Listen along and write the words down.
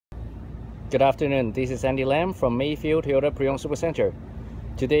Good afternoon, this is Andy Lam from Mayfield Toyota Pre-Owned Super Center.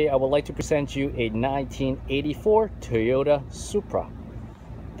 Today I would like to present you a 1984 Toyota Supra.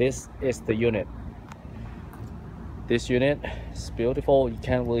 This is the unit. This unit is beautiful. You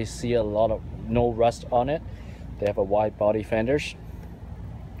can't really see no rust on it. They have a wide body fenders.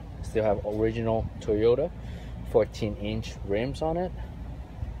 Still have original Toyota 14-inch rims on it.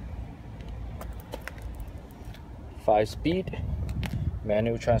 5-speed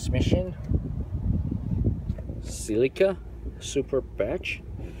manual transmission. Silica super batch.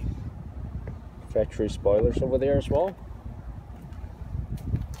 Factory spoilers over there as well.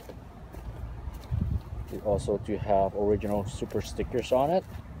 We also do have original Super stickers on it.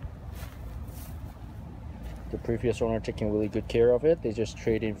 The previous owner taking really good care of it. They just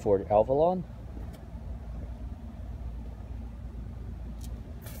traded in for the Avalon.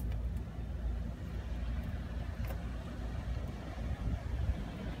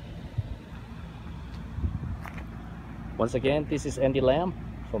 Once again, this is Andy Lam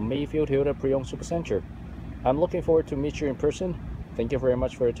from Mayfield Toyota Pre-Owned Super Center. I'm looking forward to meet you in person. Thank you very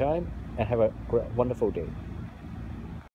much for your time and have a wonderful day.